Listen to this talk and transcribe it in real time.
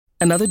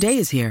Another day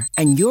is here,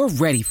 and you're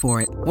ready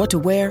for it. What to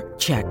wear?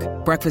 Check.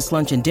 Breakfast,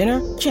 lunch, and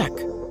dinner? Check.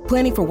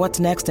 Planning for what's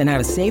next and how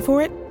to save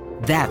for it?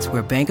 That's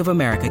where Bank of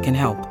America can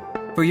help.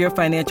 For your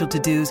financial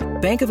to-dos,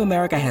 Bank of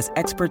America has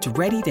experts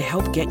ready to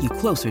help get you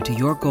closer to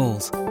your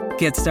goals.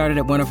 Get started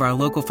at one of our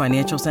local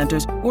financial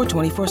centers or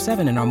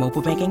 24/7 in our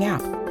mobile banking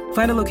app.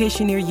 Find a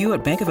location near you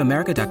at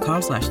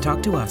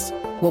bankofamerica.com/talktous.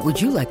 What would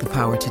you like the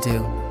power to do?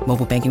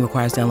 Mobile banking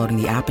requires downloading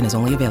the app and is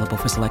only available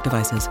for select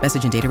devices.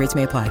 Message and data rates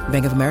may apply.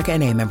 Bank of America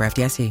N.A., member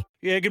FDIC.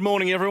 Yeah, good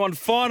morning, everyone.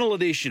 Final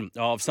edition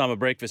of Summer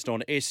Breakfast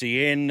on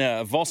SEN.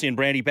 Vossi and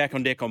Brandy back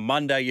on deck on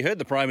Monday. You heard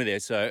the promo there.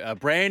 So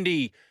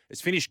Brandy has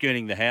finished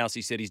gurning the house.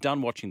 He said he's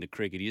done watching the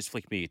cricket. He just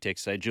flicked me a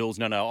text, say, Jules,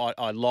 no,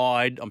 I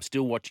lied. I'm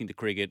still watching the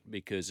cricket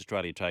because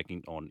Australia are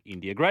taking on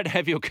India. Great to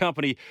have your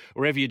company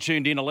wherever you're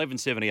tuned in.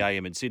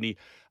 11:70am in Sydney,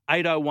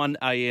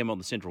 8:01am on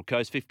the Central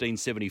Coast,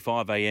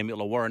 15:75am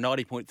Illawarra,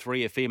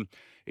 90.3 FM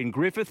in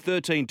Griffith,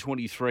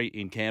 13:23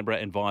 in Canberra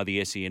and via the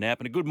SEN app.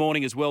 And a good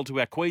morning as well to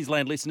our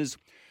Queensland listeners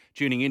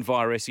tuning in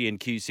via SEN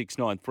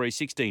Q693,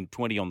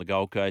 1620 on the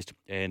Gold Coast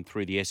and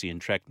through the SEN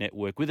Track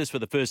Network. With us for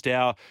the first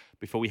hour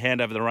before we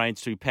hand over the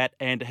reins to Pat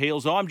and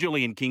Heels. I'm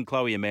Julian King.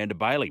 Chloe Amanda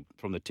Bailey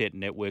from the TET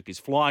Network is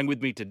flying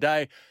with me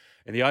today.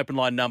 And the open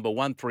line number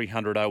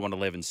 1300 01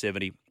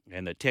 1170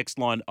 and the text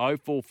line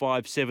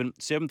 0457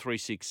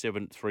 736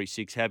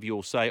 736. Have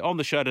your say on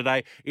the show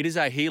today. It is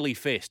a Healy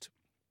Fest.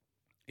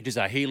 It is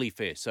a Healy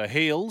Fest. So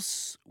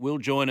Heels will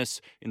join us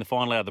in the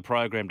final hour of the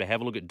program to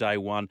have a look at day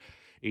one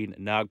in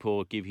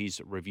Nagpur, give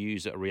his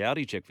reviews, a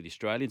reality check for the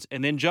Australians.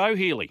 And then Joe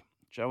Healy,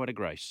 Joe and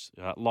Grace,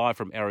 live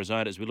from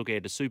Arizona as we look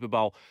ahead to Super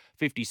Bowl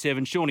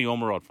 57. Shawnee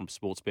Ormerod from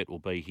Sportsbet will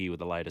be here with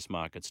the latest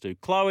markets too.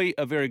 Chloe,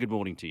 a very good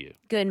morning to you.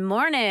 Good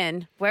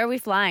morning. Where are we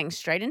flying?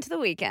 Straight into the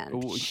weekend.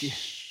 Ooh, yeah.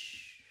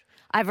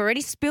 I've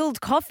already spilled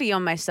coffee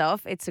on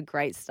myself. It's a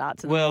great start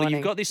to the morning. Well,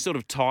 you've got this sort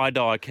of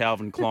tie-dye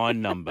Calvin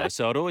Klein number,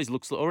 so it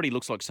already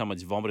looks like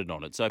someone's vomited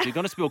on it. So if you're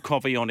going to spill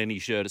coffee on any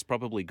shirt, it's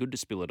probably good to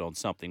spill it on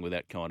something with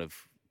that kind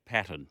of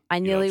pattern. I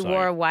nearly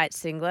wore a white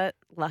singlet.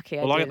 Lucky I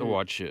didn't. Well, I got the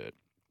white shirt.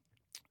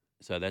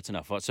 So that's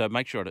enough. So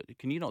make sure,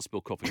 can you not spill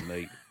coffee on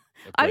me?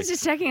 I was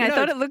just checking. I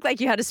thought it looked like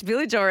you had a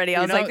spillage already.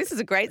 I was like, this is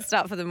a great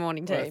start for the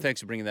morning team. Well,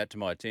 thanks for bringing that to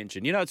my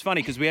attention. You know, it's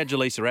funny because we had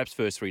Jaleesa Rapp's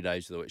first 3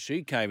 days of the week.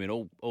 She came in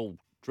all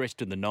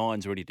dressed in the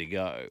nines, ready to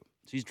go.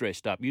 She's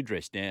dressed up. You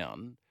dressed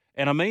down.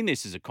 And I mean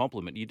this as a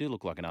compliment. You do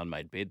look like an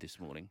unmade bed this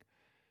morning.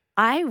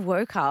 I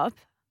woke up.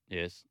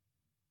 Yes.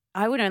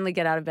 I would only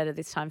get out of bed at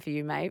this time for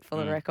you, mate, for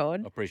the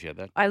record. I appreciate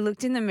that. I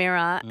looked in the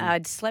mirror.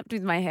 I'd slept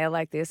with my hair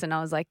like this, and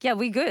I was like, yeah,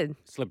 we good.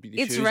 Slept with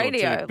your it's shoes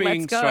radio. On too.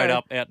 Bing, Let's go. Straight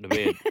up, out to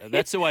bed.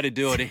 That's the way to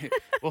do it.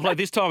 Well, like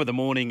this time of the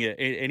morning,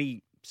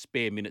 any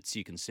spare minutes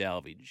you can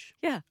salvage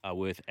are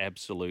worth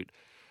absolute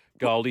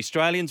gold.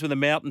 Australians with a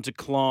mountain to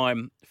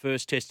climb.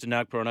 First test to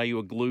Nagpur. I know you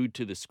were glued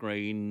to the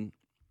screen.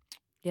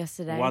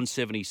 Yesterday.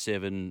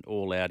 177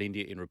 all out.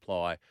 India in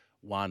reply.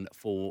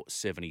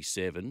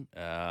 1-4-77.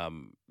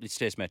 This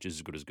test match is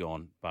as good as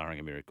gone, barring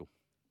a miracle.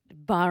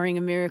 Barring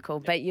a miracle,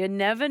 but you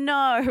never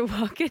know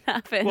what can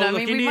happen. Well, I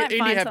mean, look, we might India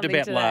find have to something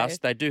bat today.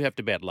 last. They do have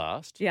to bat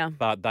last. Yeah.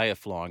 But they are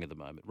flying at the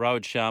moment.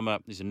 Rohit Sharma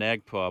is a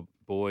Nagpur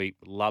boy,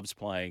 loves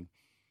playing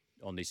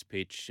on this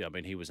pitch. I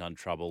mean, he was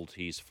untroubled.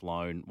 He's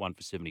flown 1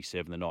 for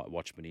 77, the night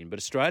watchman in. But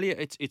Australia,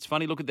 it's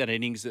funny, look at that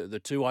innings.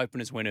 The two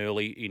openers went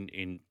early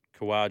in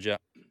Khawaja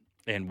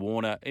and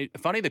Warner.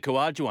 Funny, the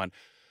Khawaja one.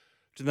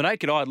 To the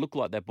naked eye, it looked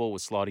like that ball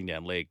was sliding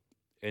down leg.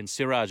 And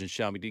Siraj and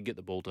Sharma did get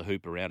the ball to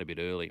hoop around a bit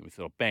early. And we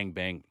thought, bang,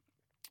 bang.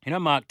 You know,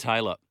 Mark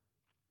Taylor,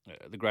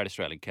 the great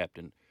Australian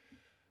captain,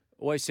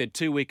 always said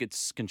 2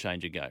 wickets can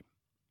change a game.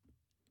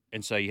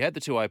 And so you had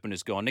the two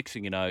openers gone. Next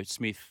thing you know,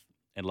 Smith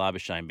and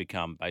Labuschagne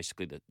become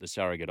basically the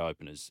surrogate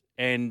openers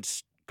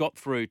and got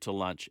through to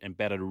lunch and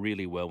batted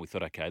really well. We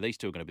thought, okay, these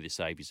two are going to be the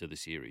saviours of the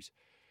series.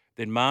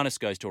 Then Marnus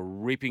goes to a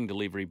ripping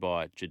delivery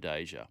by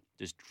Jadeja.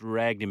 Just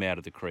dragged him out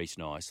of the crease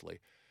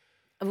nicely.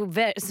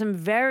 Some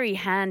very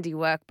handy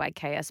work by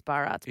KS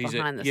Bharat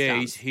behind the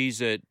stumps.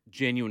 He's a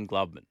genuine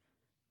gloveman.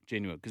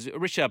 Genuine. Because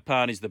Rishabh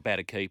Pant is the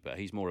batter-keeper.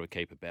 He's more of a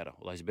keeper-batter.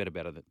 Well, he's a better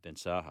batter than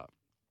Saha.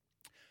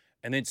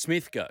 And then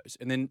Smith goes.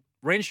 And then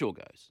Renshaw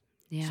goes.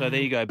 Yeah. So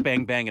there you go,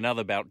 bang, bang,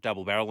 another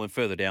double barrel. And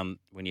further down,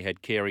 when you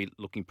had Carey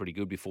looking pretty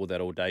good before that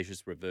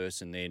audacious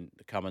reverse, and then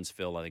Cummins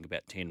fell, I think,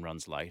 about 10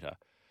 runs later.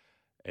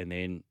 And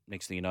then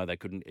next thing you know, they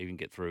couldn't even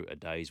get through a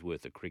day's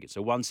worth of cricket.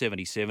 So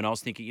 177, I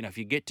was thinking, if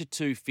you get to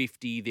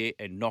 250 there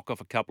and knock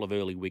off a couple of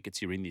early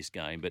wickets, you're in this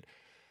game. But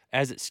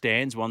as it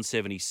stands,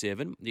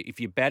 177, if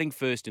you're batting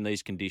first in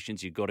these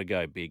conditions, you've got to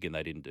go big, and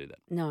they didn't do that.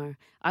 No.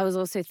 I was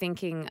also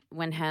thinking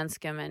when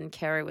Hanscom and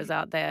Carey was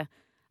out there,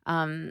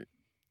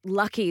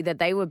 lucky that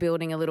they were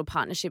building a little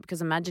partnership, because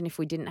imagine if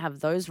we didn't have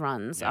those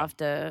runs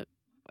after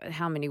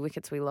how many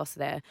wickets we lost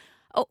there.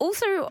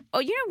 Also,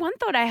 one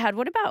thought I had,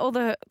 what about all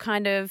the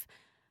kind of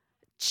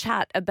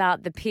chat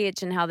about the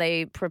pitch and how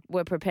they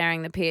were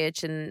preparing the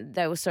pitch, and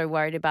they were so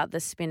worried about the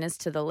spinners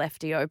to the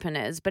lefty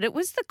openers, but it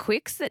was the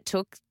quicks that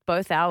took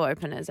both our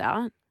openers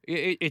out.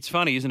 It's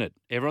funny, isn't it?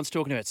 Everyone's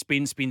talking about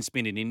spin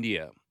in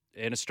India.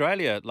 And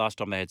Australia, last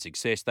time they had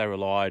success, they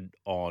relied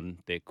on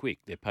their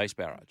pace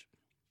barrage.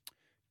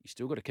 You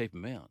still got to keep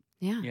them out.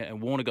 Yeah. Yeah,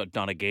 and Warner got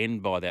done again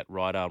by that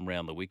right arm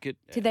round the wicket.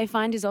 Did they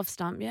find his off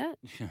stump yet?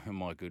 Oh,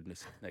 my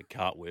goodness, that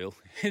cartwheel.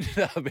 Ended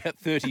up about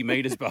 30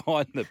 metres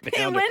behind the It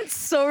pounder. went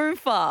so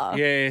far.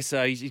 Yeah,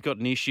 so he's got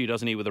an issue,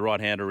 doesn't he, with the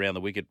right-hander around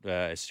the wicket.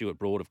 Stuart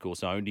Broad, of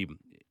course, owned him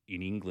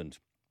in England.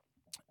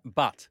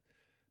 But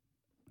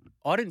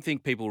I didn't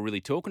think people were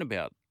really talking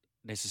about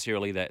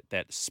necessarily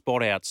that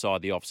spot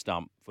outside the off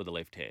stump for the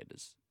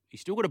left-handers. You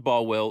still got to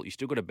bowl well, you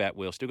still got to bat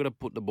well, still got to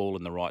put the ball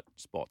in the right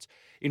spots.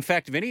 In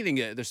fact, if anything,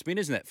 the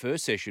spinners in that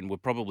first session were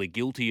probably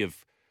guilty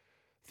of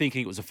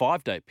thinking it was a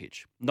 5-day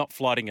pitch, not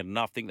flighting it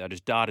enough. I think they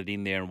just darted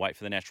in there and wait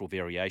for the natural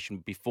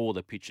variation before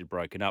the pitch had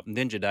broken up. And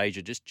then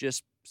Jadeja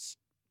just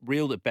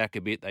reeled it back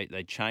a bit.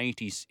 They changed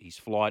his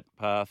flight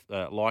path.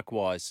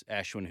 Likewise,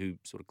 Ashwin, who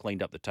sort of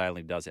cleaned up the tail, and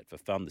he does that for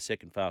fun, the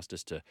second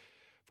fastest to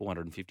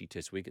 450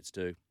 Test wickets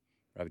to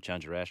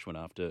Ravichandra Ashwin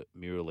after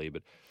Murali.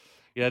 But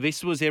yeah,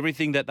 this was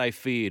everything that they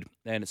feared,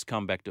 and it's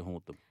come back to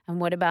haunt them. And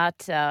what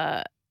about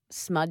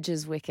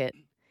Smudge's wicket?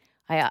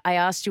 I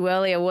asked you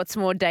earlier, what's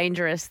more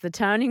dangerous, the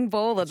turning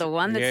ball or the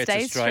one that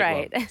stays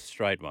straight? One.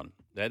 Straight one.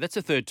 That's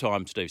the third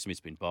time Steve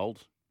Smith's been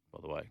bowled, by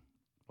the way,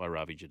 by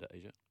Ravi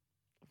Jadeja.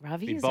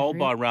 Ravi Been is bowled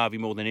by Ravi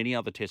more than any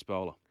other Test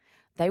bowler.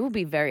 They will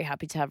be very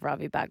happy to have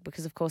Ravi back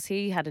because, of course,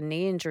 he had a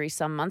knee injury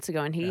some months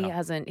ago and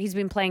he's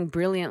been playing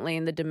brilliantly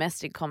in the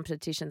domestic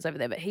competitions over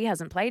there, but he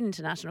hasn't played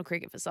international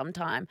cricket for some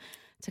time.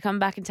 To come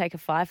back and take a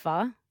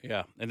fifer.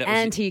 Yeah.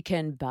 He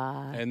can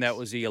bat. And that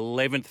was the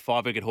 11th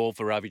 5-wicket haul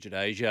for Ravi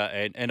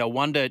Jadeja. And I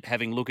wonder,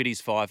 having looked at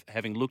his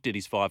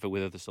fifer,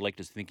 whether the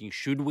selectors thinking,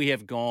 should we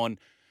have gone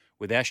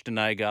with Ashton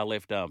Agar,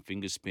 left-arm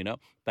finger spinner?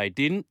 They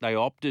didn't. They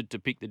opted to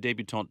pick the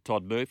debutant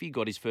Todd Murphy,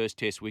 got his first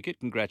Test wicket.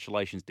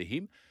 Congratulations to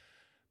him.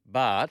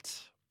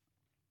 But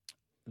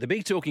the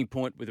big talking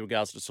point with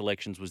regards to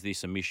selections was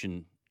this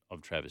omission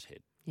of Travis Head.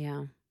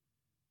 Yeah.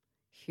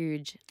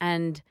 Huge.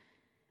 And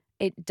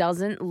it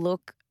doesn't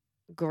look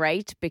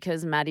great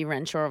because Maddie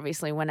Renshaw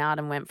obviously went out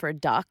and went for a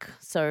duck.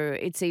 So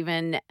it's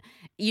even,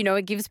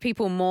 it gives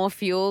people more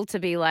fuel to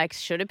be like,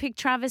 should have picked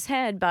Travis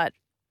Head. But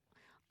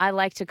I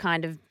like to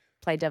kind of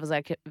play devil's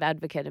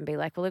advocate and be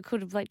like, well,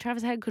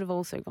 Travis Head could have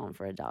also gone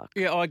for a duck.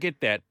 Yeah, I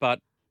get that.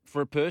 But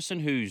for a person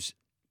who's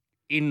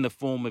in the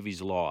form of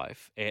his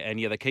life, and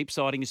they keep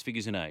citing his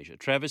figures in Asia.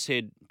 Travis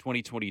Head,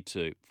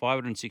 2022,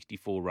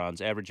 564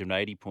 runs, average of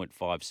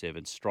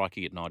 80.57,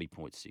 striking at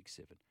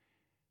 90.67.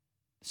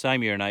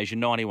 Same year in Asia,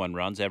 91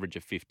 runs, average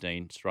of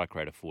 15, strike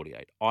rate of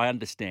 48. I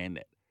understand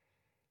that.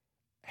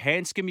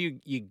 Hanscom,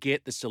 you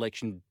get the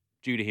selection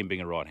due to him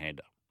being a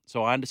right-hander.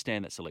 So I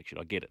understand that selection.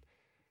 I get it.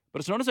 But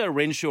it's not as though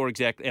Renshaw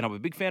exactly, and I'm a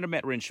big fan of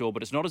Matt Renshaw,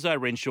 but it's not as though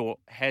Renshaw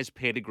has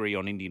pedigree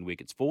on Indian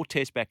wickets. 4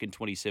 tests back in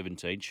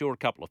 2017, sure, a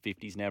couple of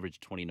 50s, an average of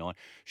 29.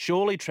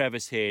 Surely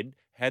Travis Head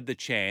had the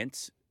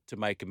chance to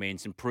make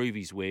amends and prove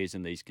his wares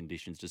in these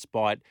conditions,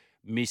 despite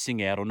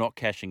missing out or not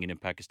cashing in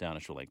Pakistan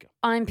and Sri Lanka.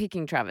 I'm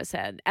picking Travis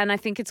Head, and I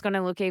think it's going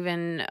to look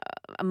even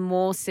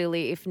more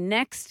silly if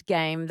next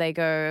game they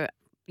go,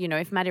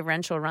 if Matty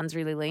Renshaw runs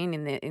really lean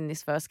in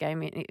this first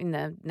game, in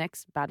the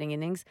next batting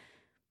innings,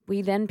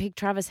 we then pick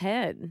Travis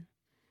Head.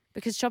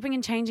 Because chopping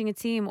and changing a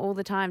team all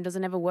the time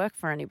doesn't ever work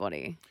for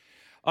anybody.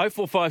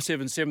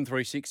 0457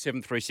 736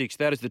 736.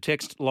 That is the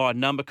text line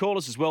number. Call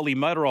us as well. The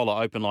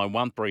Motorola open line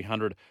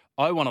 1300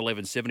 01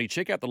 1170.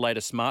 Check out the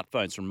latest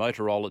smartphones from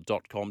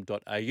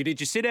motorola.com.au. Did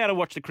you sit down and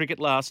watch the cricket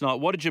last night?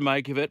 What did you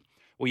make of it?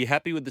 Were you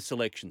happy with the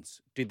selections?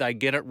 Did they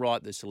get it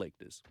right, the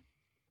selectors?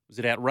 Was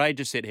it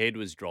outrageous that Head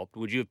was dropped?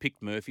 Would you have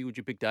picked Murphy? Would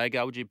you have picked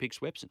Agar? Would you have picked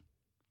Swepson?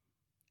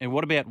 And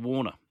what about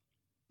Warner?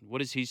 Where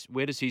does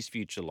his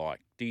future lie?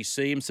 Do you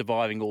see him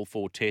surviving all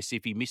 4 tests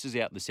if he misses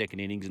out in the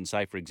second innings and,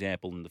 say, for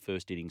example, in the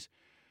first innings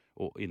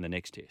or in the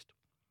next test?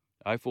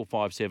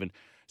 0457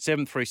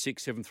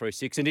 736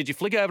 736. And did you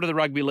flick over to the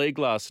rugby league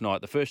last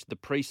night? The first of the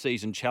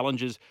pre-season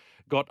challenges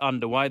got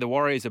underway. The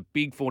Warriors a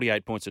big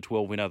 48 points to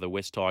 12 win over the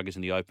West Tigers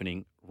in the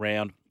opening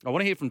round. I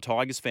want to hear from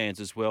Tigers fans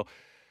as well.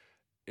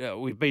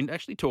 We've been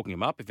actually talking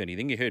him up, if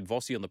anything. You heard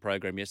Vossi on the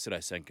program yesterday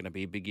saying going to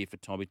be a big year for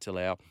Tommy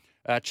Talau.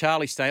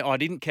 Charlie Staines, I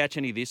didn't catch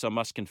any of this, I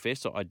must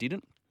confess. I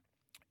didn't.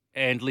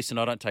 And listen,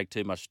 I don't take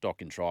too much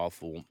stock in trial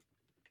form.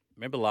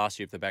 Remember last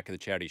year at the back of the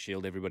Charity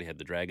Shield, everybody had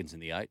the Dragons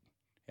in the 8.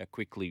 How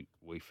quickly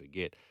we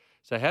forget.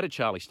 So how did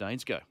Charlie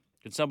Staines go?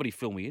 Can somebody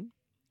fill me in?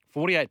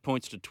 48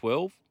 points to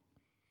 12.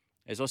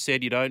 As I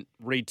said, you don't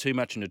read too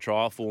much into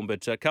trial form,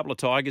 but a couple of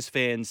Tigers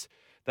fans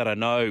that I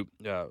know,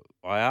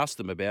 I asked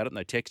them about it and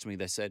they texted me.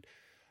 They said,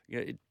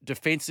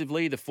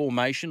 defensively, the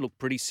formation looked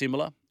pretty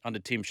similar under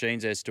Tim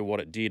Sheens as to what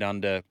it did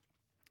under,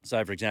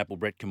 say, for example,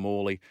 Brett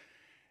Camorley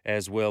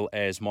as well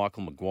as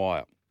Michael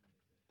Maguire.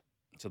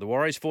 So the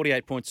Warriors,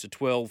 48 points to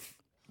 12.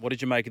 What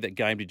did you make of that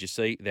game? Did you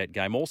see that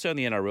game? Also in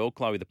the NRL,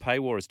 Chloe, the pay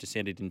war has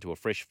descended into a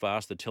fresh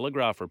fast. The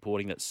Telegraph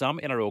reporting that some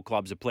NRL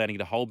clubs are planning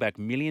to hold back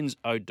millions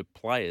owed to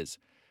players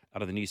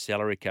under the new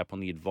salary cap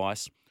on the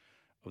advice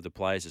of the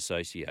Players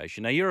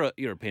Association. Now, you're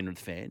a Penrith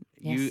fan.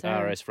 Yes, you sir.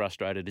 are as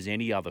frustrated as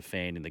any other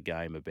fan in the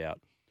game about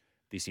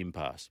this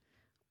impasse.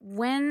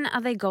 When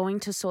are they going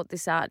to sort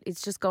this out?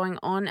 It's just going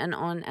on and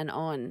on and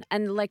on.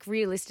 And, like,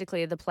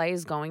 realistically, are the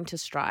players going to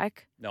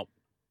strike? Nope.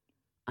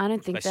 I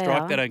don't think They they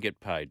strike, are. they don't get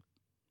paid.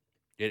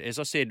 As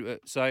I said,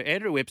 so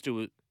Andrew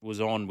Webster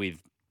was on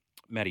with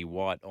Matty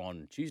White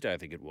on Tuesday, I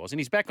think it was. And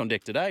he's back on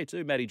deck today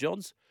too, Matty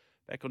Johns.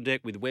 Back on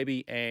deck with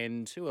Webby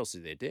and who else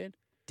is there, Dan?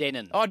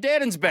 Denon. Oh,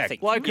 Dannon's back.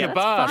 Blokey That's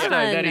Bar. So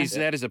fun.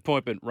 that is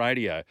appointment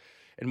radio.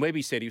 And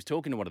Webby said he was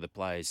talking to one of the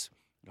players.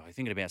 Oh, you're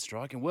thinking about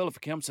striking? Well, if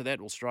it comes to that,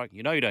 we'll strike.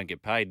 You know you don't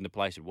get paid. And the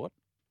player said, what?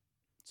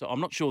 So I'm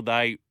not sure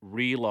they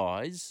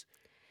realise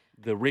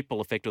the ripple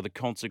effect or the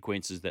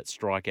consequences that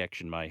strike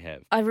action may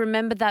have. I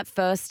remember that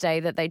first day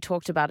that they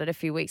talked about it a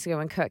few weeks ago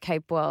when Kurt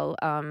Capewell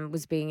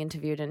was being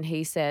interviewed, and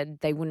he said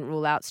they wouldn't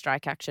rule out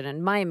strike action.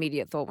 And my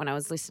immediate thought when I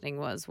was listening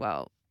was,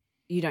 well,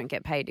 you don't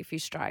get paid if you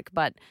strike.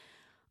 But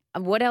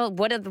what else?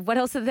 What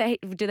else do they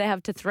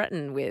have to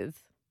threaten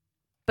with?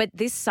 But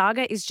this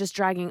saga is just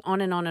dragging on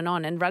and on and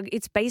on. And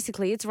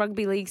it's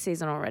rugby league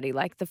season already.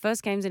 Like, the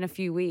first game's in a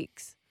few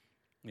weeks.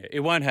 Yeah, it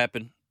won't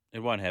happen. It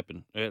won't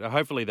happen.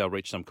 Hopefully they'll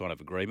reach some kind of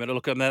agreement.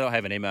 Look, they'll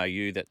have an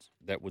MOU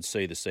that would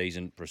see the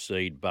season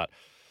proceed, but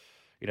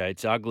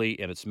it's ugly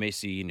and it's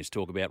messy, and there's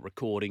talk about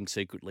recording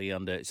secretly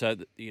under. So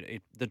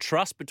the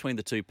trust between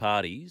the two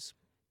parties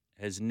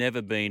has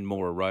never been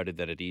more eroded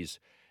than it is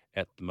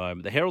at the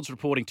moment. The Herald's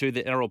reporting too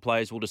that NRL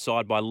players will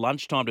decide by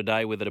lunchtime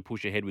today whether to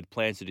push ahead with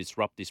plans to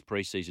disrupt this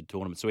pre-season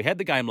tournament. So we had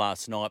the game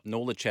last night, and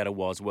all the chatter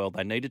was, well,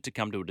 they needed to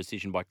come to a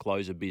decision by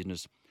close of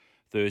business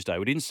Thursday.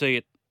 We didn't see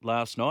it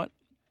last night,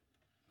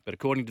 but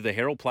according to the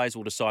Herald, players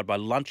will decide by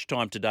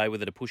lunchtime today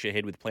whether to push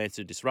ahead with plans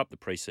to disrupt the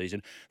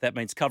pre-season. That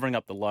means covering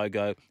up the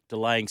logo,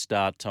 delaying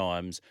start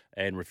times,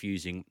 and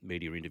refusing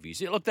media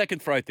interviews. Look, that can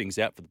throw things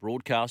out for the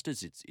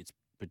broadcasters. It's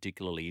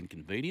particularly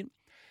inconvenient.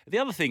 The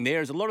other thing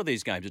there is a lot of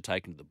these games are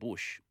taken to the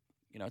bush.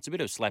 It's a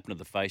bit of a slap into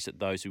the face at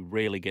those who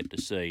rarely get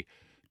to see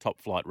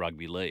top-flight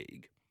rugby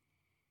league.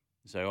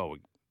 So,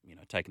 we're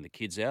taking the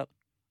kids out.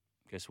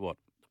 Guess what?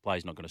 The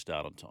play's not going to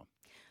start on time.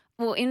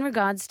 Well, in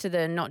regards to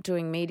the not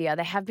doing media,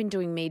 they have been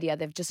doing media.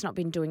 They've just not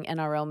been doing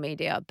NRL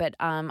media. But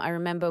I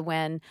remember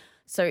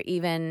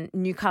even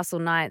Newcastle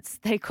Knights,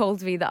 they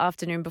called me the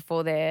afternoon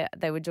before they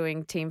were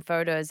doing team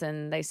photos,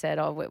 and they said,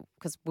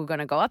 because we're going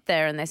to go up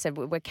there, and they said,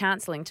 we're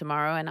cancelling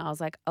tomorrow. And I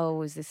was like,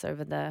 oh, is this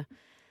over the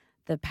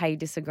pay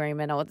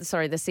disagreement, or the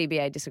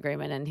CBA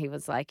disagreement? And he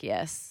was like,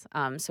 yes.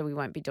 So we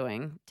won't be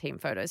doing team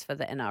photos for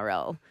the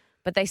NRL.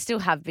 But they still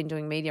have been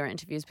doing media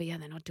interviews. But, yeah,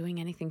 they're not doing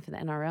anything for the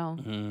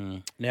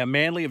NRL. Now,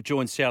 Manly have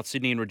joined South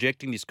Sydney in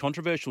rejecting this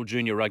controversial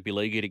junior rugby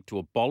league edict to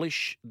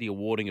abolish the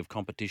awarding of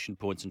competition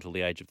points until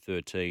the age of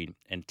 13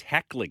 and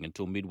tackling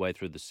until midway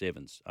through the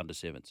under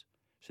sevens.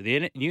 So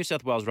the New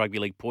South Wales Rugby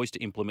League poised to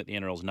implement the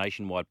NRL's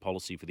nationwide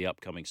policy for the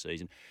upcoming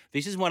season.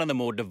 This is one of the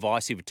more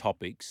divisive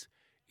topics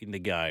in the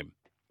game.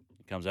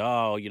 It comes,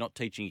 you're not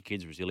teaching your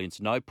kids resilience.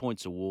 No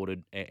points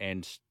awarded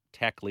and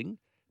tackling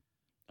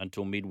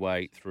until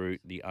midway through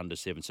the under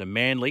seven. So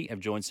Manly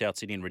have joined South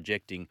Sydney in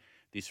rejecting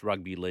this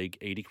rugby league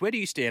edict. Where do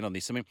you stand on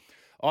this? I mean,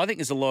 I think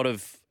there's a lot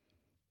of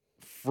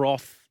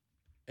froth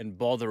and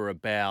bother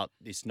about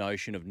this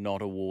notion of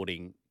not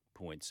awarding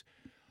points.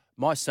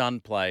 My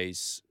son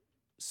plays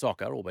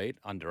soccer, albeit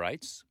under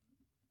eights.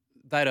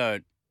 They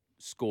don't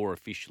score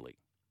officially,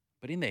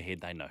 but in their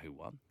head they know who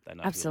won. They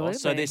know Absolutely. who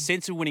lost. So their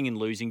sense of winning and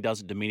losing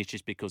doesn't diminish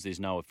just because there's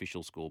no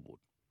official scoreboard.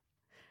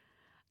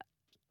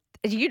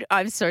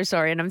 I'm so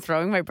sorry, and I'm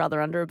throwing my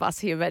brother under a bus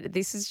here, but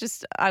this is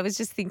just, I was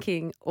just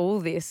thinking all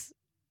this,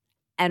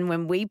 and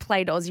when we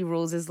played Aussie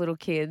rules as little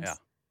kids,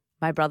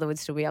 my brother would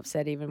still be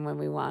upset even when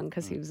we won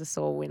because he was a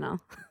sore winner.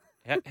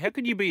 How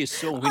could you be a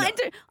sore winner?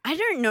 I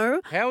don't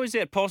know. How is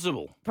that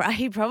possible?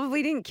 He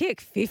probably didn't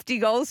kick 50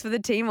 goals for the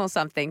team or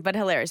something, but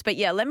hilarious. But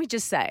yeah, let me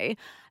just say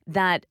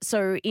that,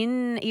 so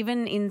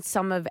even in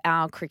some of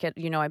our cricket,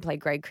 I play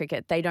grade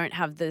cricket, they don't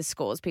have the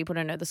scores. People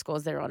don't know the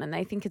scores they're on, and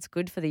they think it's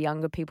good for the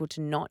younger people to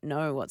not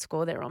know what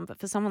score they're on. But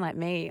for someone like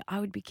me,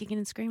 I would be kicking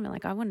and screaming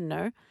like, I want to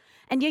know.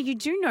 And yeah, you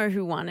do know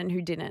who won and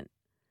who didn't.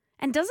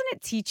 And doesn't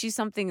it teach you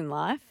something in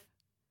life?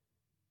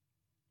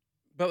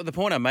 But the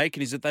point I'm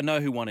making is that they know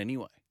who won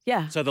anyway.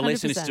 Yeah. So the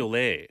lesson is 100%. still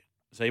there.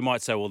 So you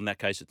might say, well, in that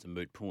case, it's a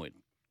moot point.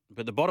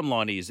 But the bottom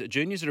line is that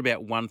juniors are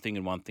about one thing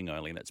and one thing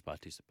only, and that's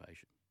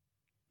participation.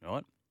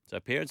 Right? So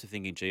parents are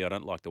thinking, gee, I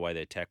don't like the way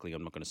they're tackling.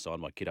 I'm not going to sign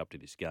my kid up to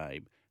this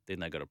game. Then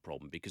they've got a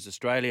problem because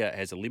Australia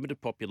has a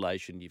limited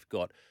population. You've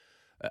got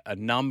a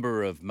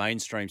number of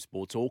mainstream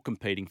sports all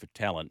competing for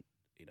talent.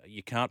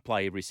 You can't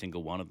play every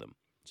single one of them.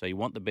 So you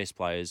want the best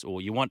players,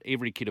 or you want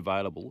every kid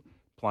available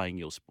playing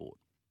your sport.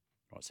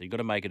 Right, so you've got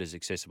to make it as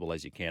accessible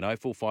as you can.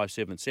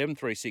 0457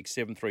 736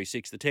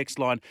 736, the text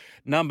line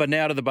number.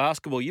 Now to the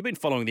basketball. You've been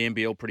following the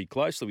NBL pretty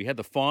closely. We had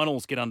the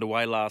finals get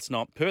underway last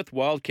night. Perth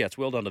Wildcats,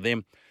 well done to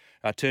them,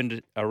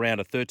 turned around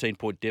a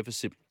 13-point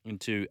deficit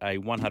into a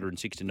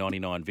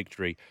 106-99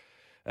 victory,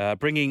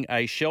 bringing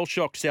a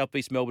shell-shocked South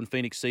East Melbourne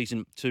Phoenix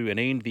season to an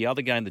end. The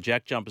other game, the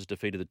Jack Jumpers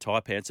defeated the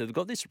Taipans. So they've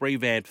got this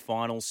revamped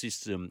final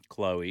system,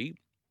 Chloe,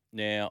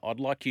 Now, I'd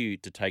like you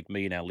to take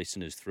me and our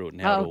listeners through it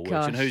and how it all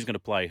works and who's going to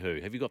play who.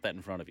 Have you got that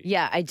in front of you?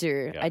 Yeah, I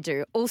do. Yeah. I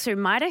do. Also,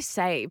 might I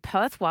say,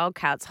 Perth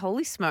Wildcats,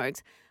 holy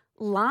smokes,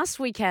 last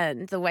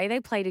weekend, the way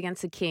they played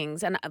against the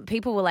Kings, and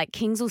people were like,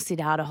 Kings will sit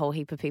out a whole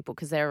heap of people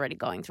because they're already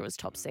going through as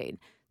top seed.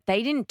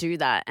 They didn't do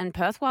that, and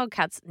Perth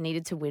Wildcats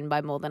needed to win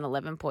by more than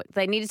 11 points.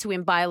 They needed to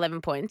win by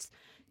 11 points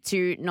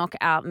to knock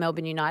out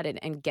Melbourne United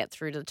and get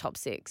through to the top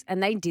 6,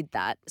 and they did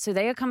that. So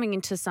they are coming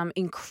into some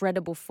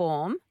incredible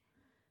form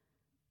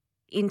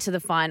into the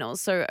finals.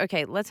 So,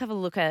 okay, let's have a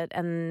look at,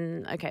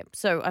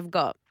 so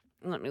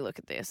let me look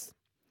at this.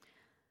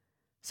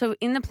 So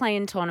in the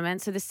play-in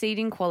tournament, so the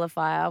seeding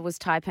qualifier was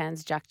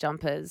Taipan's Jack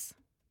Jumpers.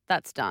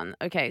 That's done.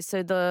 Okay,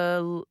 so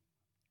the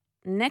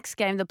next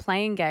game, the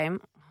play-in game,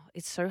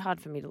 it's so hard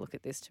for me to look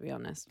at this, to be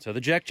honest. So the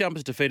Jack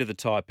Jumpers defeated the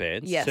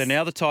Taipans. Yes. So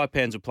now the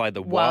Taipans will play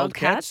the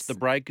Wildcats. The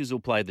Breakers will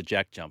play the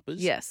Jack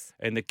Jumpers. Yes.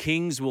 And the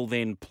Kings will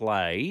then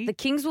play... The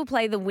Kings will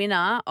play the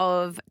winner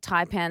of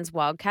Taipan's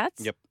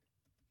Wildcats. Yep.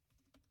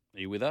 Are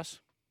you with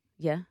us?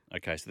 Yeah.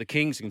 Okay, so the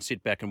Kings can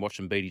sit back and watch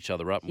them beat each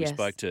other up. And Yes. We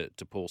spoke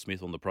to Paul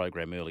Smith on the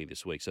program earlier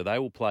this week. So they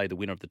will play the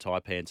winner of the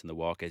Taipans and the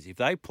Wildcats. If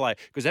they play,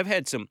 because they've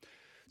had some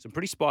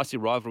pretty spicy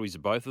rivalries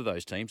of both of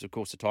those teams. Of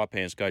course, the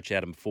Taipans coach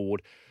Adam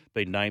Ford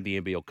been named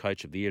the NBL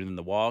Coach of the Year. And then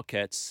the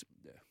Wildcats,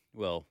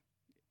 well,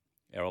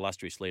 our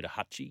illustrious leader,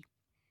 Hutchie,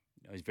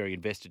 he's very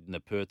invested in the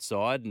Perth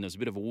side, and there's a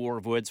bit of a war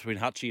of words between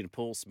Hutchie and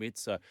Paul Smith.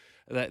 So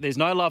there's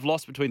no love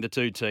lost between the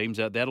two teams.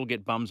 That'll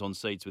get bums on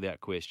seats without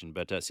question.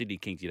 But Sydney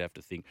Kings, you'd have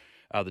to think,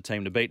 are the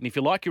team to beat. And if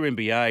you like your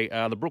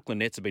NBA, the Brooklyn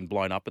Nets have been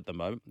blown up at the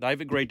moment. They've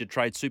agreed to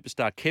trade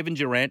superstar Kevin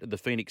Durant of the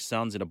Phoenix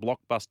Suns in a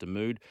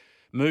blockbuster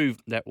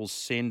move that will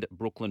send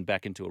Brooklyn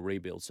back into a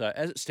rebuild. So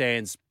as it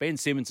stands, Ben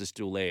Simmons is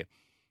still there.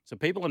 So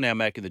people are now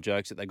making the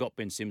jokes that they got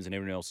Ben Simmons and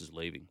everyone else is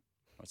leaving.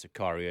 I said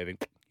Kyrie Irving,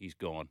 he's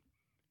gone.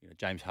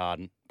 James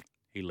Harden,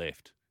 he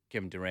left.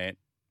 Kevin Durant,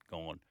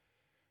 gone.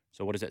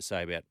 So what does that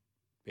say about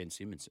Ben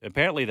Simmons?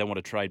 Apparently they want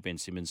to trade Ben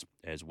Simmons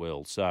as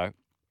well. So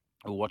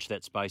we'll watch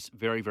that space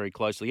very, very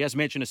closely. As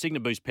mentioned, a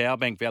Signaboost power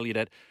bank valued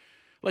at,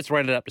 let's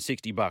round it up to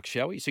 $60,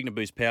 shall we?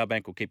 Signaboost power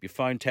bank will keep your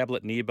phone,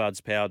 tablet, and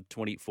earbuds powered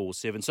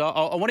 24/7. So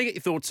I want to get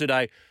your thoughts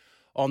today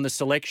on the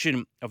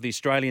selection of the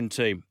Australian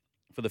team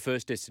for the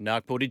first test in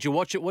Nagpur. Did you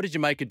watch it? What did you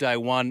make of day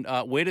one?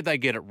 Where did they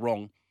get it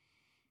wrong?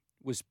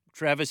 Was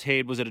Travis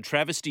Head, was it a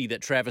travesty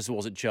that Travis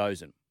wasn't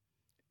chosen?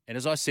 And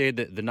as I said,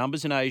 the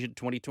numbers in Asia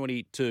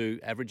 2022,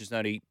 average is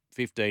only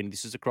 15.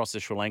 This is across the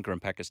Sri Lanka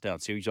and Pakistan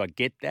series. I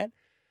get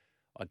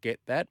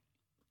that.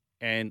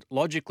 And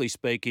logically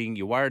speaking,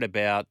 you're worried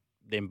about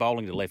them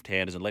bowling to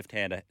left-handers and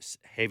left-hander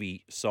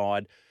heavy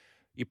side.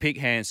 You pick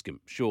Hanscom,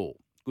 sure.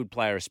 Good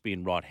player, a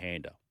spin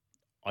right-hander.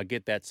 I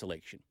get that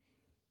selection.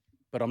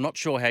 But I'm not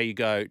sure how you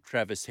go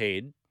Travis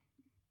Head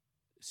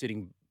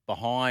sitting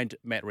behind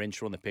Matt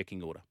Renshaw in the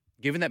pecking order.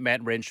 Given that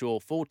Matt Renshaw,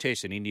 4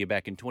 tests in India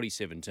back in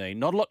 2017,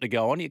 not a lot to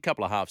go on, a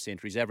couple of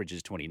half-centuries, average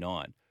is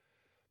 29.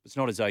 It's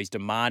not as though he's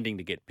demanding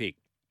to get picked.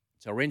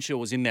 So Renshaw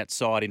was in that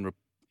side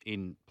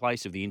in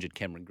place of the injured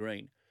Cameron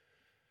Green.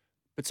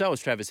 But so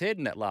was Travis Head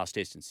in that last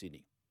test in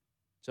Sydney.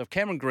 So if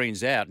Cameron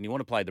Green's out and you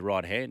want to play the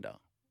right-hander, well,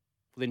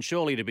 then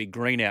surely it'd be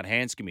Green out,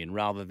 Hanscom in,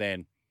 rather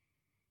than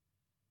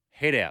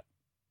Head out,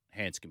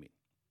 Hanscom in.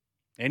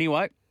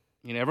 Anyway,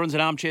 everyone's an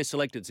armchair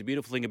selector. It's a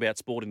beautiful thing about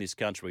sport in this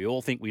country. We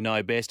all think we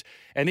know best.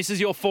 And this is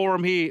your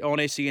forum here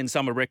on SEN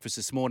Summer Breakfast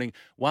this morning,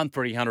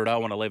 1300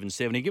 01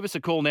 1170. Give us a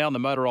call now on the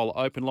Motorola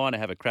open line to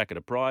have a crack at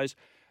a prize.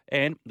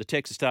 And the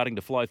texts are starting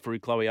to flow through,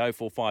 Chloe,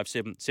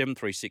 0457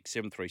 736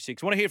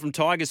 736. I want to hear from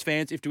Tigers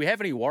fans. Do we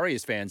have any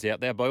Warriors fans out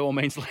there? By all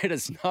means, let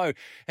us know.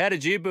 How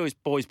did you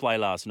boys play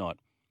last night?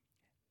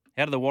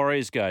 How did the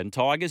Warriors go? And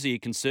Tigers, are you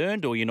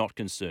concerned or are you not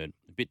concerned?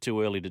 A bit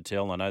too early to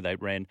tell. I know they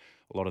ran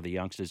a lot of the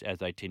youngsters, as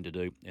they tend to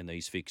do in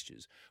these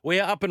fixtures. We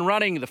are up and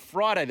running the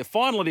Friday, the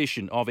final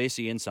edition of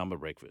SEN Summer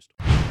Breakfast.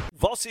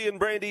 Vossi and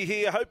Brandy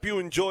here. Hope you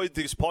enjoyed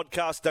this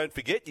podcast. Don't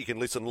forget, you can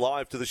listen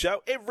live to the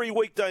show every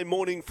weekday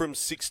morning from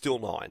 6 till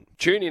 9.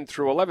 Tune in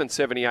through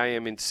 11:70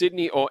 a.m. in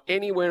Sydney or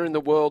anywhere in the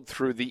world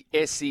through the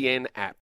SEN app.